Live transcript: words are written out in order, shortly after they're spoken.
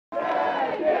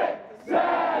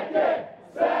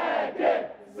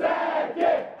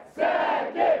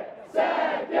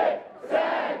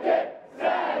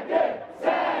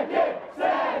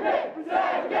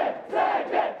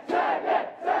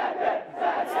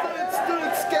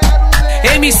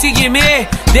MC Guimê,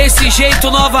 desse jeito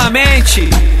novamente.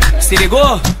 Se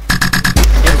ligou?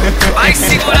 Vai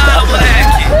segurando,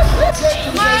 moleque.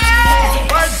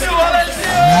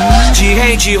 De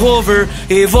Range Rover,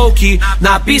 Evoque,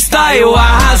 na pista eu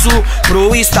arraso.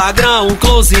 Pro Instagram um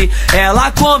close,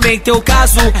 ela comenta o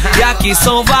caso. E aqui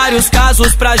são vários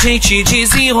casos pra gente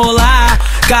desenrolar.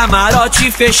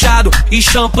 Camarote fechado e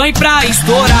champanhe pra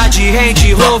estourar. De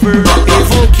Range Rover,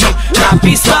 Evoque, na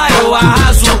pista eu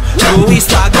arraso. Pro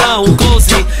Instagram um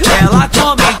close, ela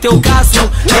comenta o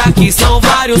caso. E aqui são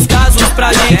vários casos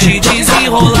pra gente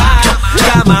desenrolar.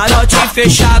 Camarote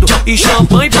fechado e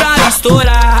champanhe pra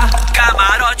estourar.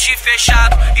 Camarote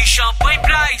fechado e champanhe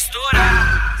pra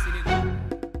estourar.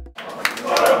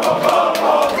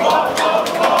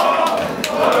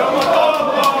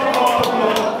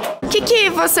 O que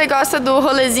você gosta do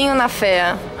rolezinho na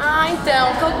FEA? Ah,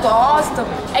 então, o que eu gosto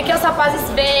é que os rapazes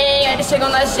vêm, aí eles chegam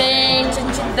na gente, a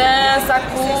gente dança,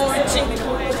 curte.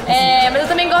 Mas eu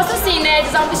também gosto assim, né, de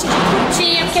usar um vestido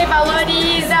curtinho, porque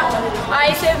valoriza.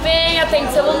 Aí você vem,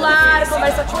 atende celular,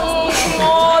 conversa com um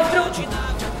outro.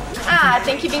 Ah,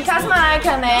 tem que vir com as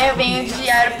marcas, né? Eu venho de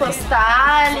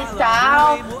Aeropostale e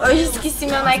tal. Hoje esqueci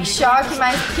meu neck shock,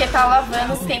 mas porque tá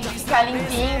lavando, tem que ficar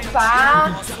limpinho,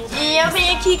 pá. E eu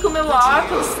venho aqui com meu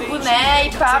óculos, boné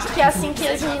e pá, porque é assim que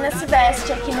as meninas se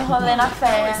vestem aqui no rolê na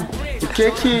FEA.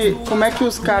 Como é que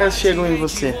os caras chegam em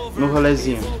você no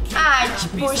rolezinho? Ah,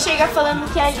 tipo, chega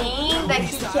falando que é linda,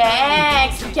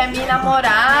 que quer me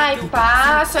namorar e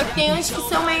pá. Só que tem uns que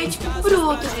são meio, tipo,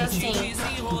 brutos, assim.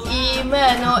 E,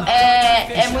 mano,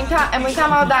 é muita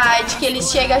maldade, que eles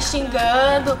chegam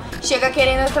xingando, chega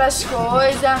querendo outras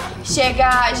coisas,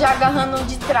 chega já agarrando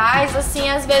de trás, assim,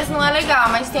 às vezes não é legal,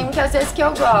 mas tem muitas vezes que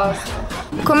eu gosto.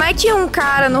 Como é que um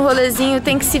cara no rolezinho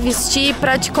tem que se vestir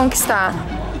pra te conquistar?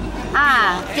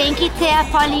 Ah, tem que ter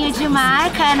apolinho de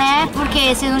marca, né?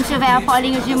 Porque se não tiver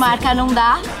apolinho de marca não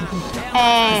dá.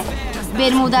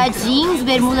 Bermuda jeans,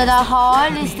 bermuda da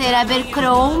Hollister,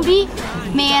 Abercrombie,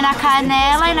 meia na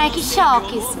canela e Nike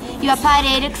Shocks. E o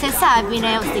aparelho que você sabe,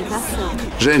 né? Ostentação.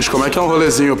 Gente, como é que é um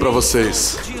rolezinho pra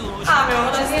vocês? Ah, meu,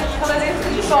 rolezinho é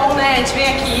tudo de bom, né? A gente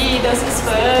vem aqui, dança os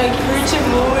funk, curte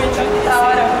muito, da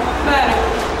hora. Mano,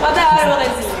 mó da hora o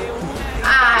rolezinho.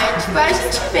 Ah, tipo, a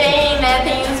gente vem, né?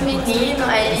 Tem uns meninos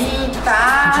aí,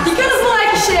 tá? E quando os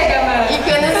moleques chegam, mano? E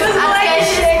quando os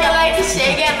moleques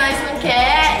chegam, nós não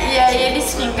quer, e aí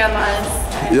eles xingam nós.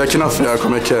 E aqui na FEA,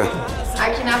 como é que é?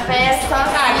 Aqui na FEA é só...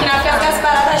 Aqui na FEA tem as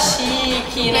paradas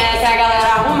chique, né? Tem a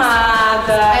galera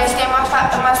arrumada. A gente tem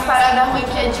umas paradas ruins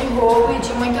que é de roubo e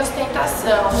de muita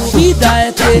ostentação. Vida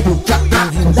é ter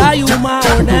Hyundai e uma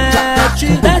Hornet,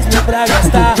 10 mil pra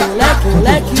gastar,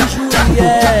 moleque,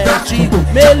 Juliette.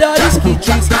 Melhores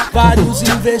kits, vários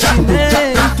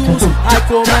investimentos. Ai,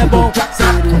 como é bom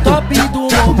ser o top do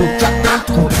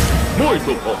momento.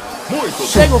 Muito bom.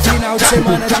 Chega o final de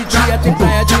semana, de dia tem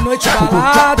praia, de noite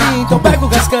balada. Então pega o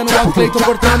Gascano, o Cleiton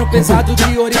cortando pesado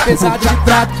de ouro e pesado de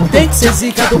prata. Tem que ser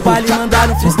zica do baile, mandar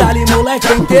no freestyle, moleque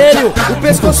pentelho. O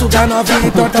pescoço da novinha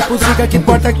entorta pro zica que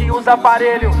porta que usa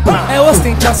aparelho. É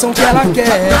ostentação que ela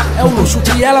quer, é o luxo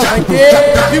que ela vai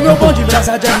ter. Viu meu bonde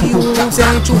brasa de R1,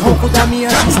 sente o ronco da minha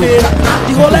XP.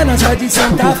 De rolê na cidade de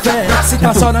Santa Fé, se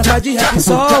tá sol na cidade de rap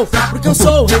sol. Porque eu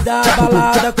sou o rei da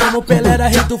balada, como o Pelé era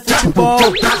rei do futebol.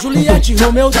 Juliette,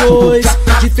 Romeu 2,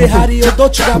 de Ferrari eu dou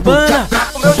te Gabbana.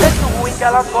 O meu jeito ruim que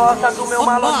ela gosta, do meu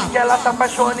malote que ela se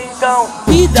apaixona então.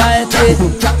 Vida é ter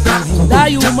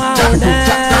Hyundai e uma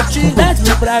Hornet, 10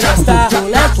 mil pra gastar,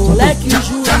 moleque,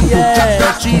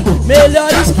 Juliette.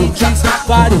 Melhores kits,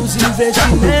 vários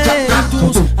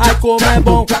investimentos. Ai, como é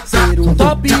bom ser o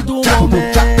top do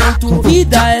momento.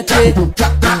 Vida é ter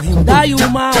Hyundai e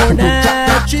uma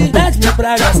Hornet, 10 mil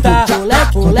pra gastar,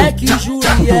 moleque,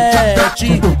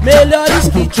 Juliette. Melhores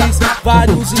kits,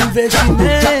 vários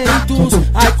investimentos.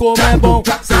 Ai, como é bom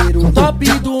ser o top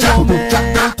do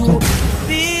momento.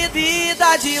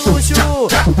 Vida de luxo,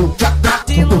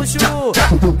 de luxo,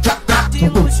 de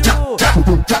luxo.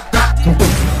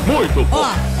 Muito bom,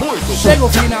 muito bom. Chega o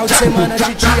final de semana,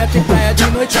 de dia tem praia, de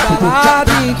noite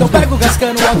balada. Então pega o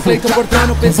Gascano, o Cleiton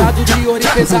cortando pesado de ouro e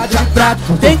pesado de prata.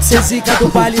 Tem que ser zica do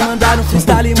baile, mandar no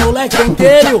freestyle, moleque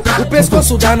pentelho. O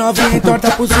pescoço da novinha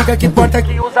entorta pro zica que porta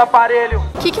que usa aparelho.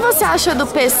 O que você acha do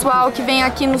pessoal que vem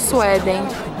aqui no Sueden?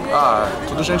 Ah,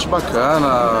 tudo gente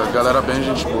bacana, galera bem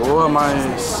gente boa,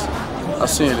 mas...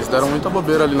 assim, eles deram muita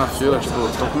bobeira ali na fila, tipo,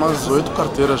 tô com umas 8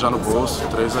 carteiras já no bolso,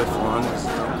 3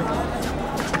 iPhones.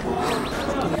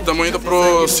 Estamos indo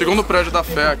pro segundo prédio da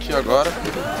FEA aqui agora,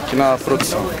 aqui na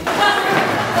produção.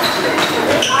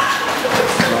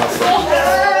 Nossa.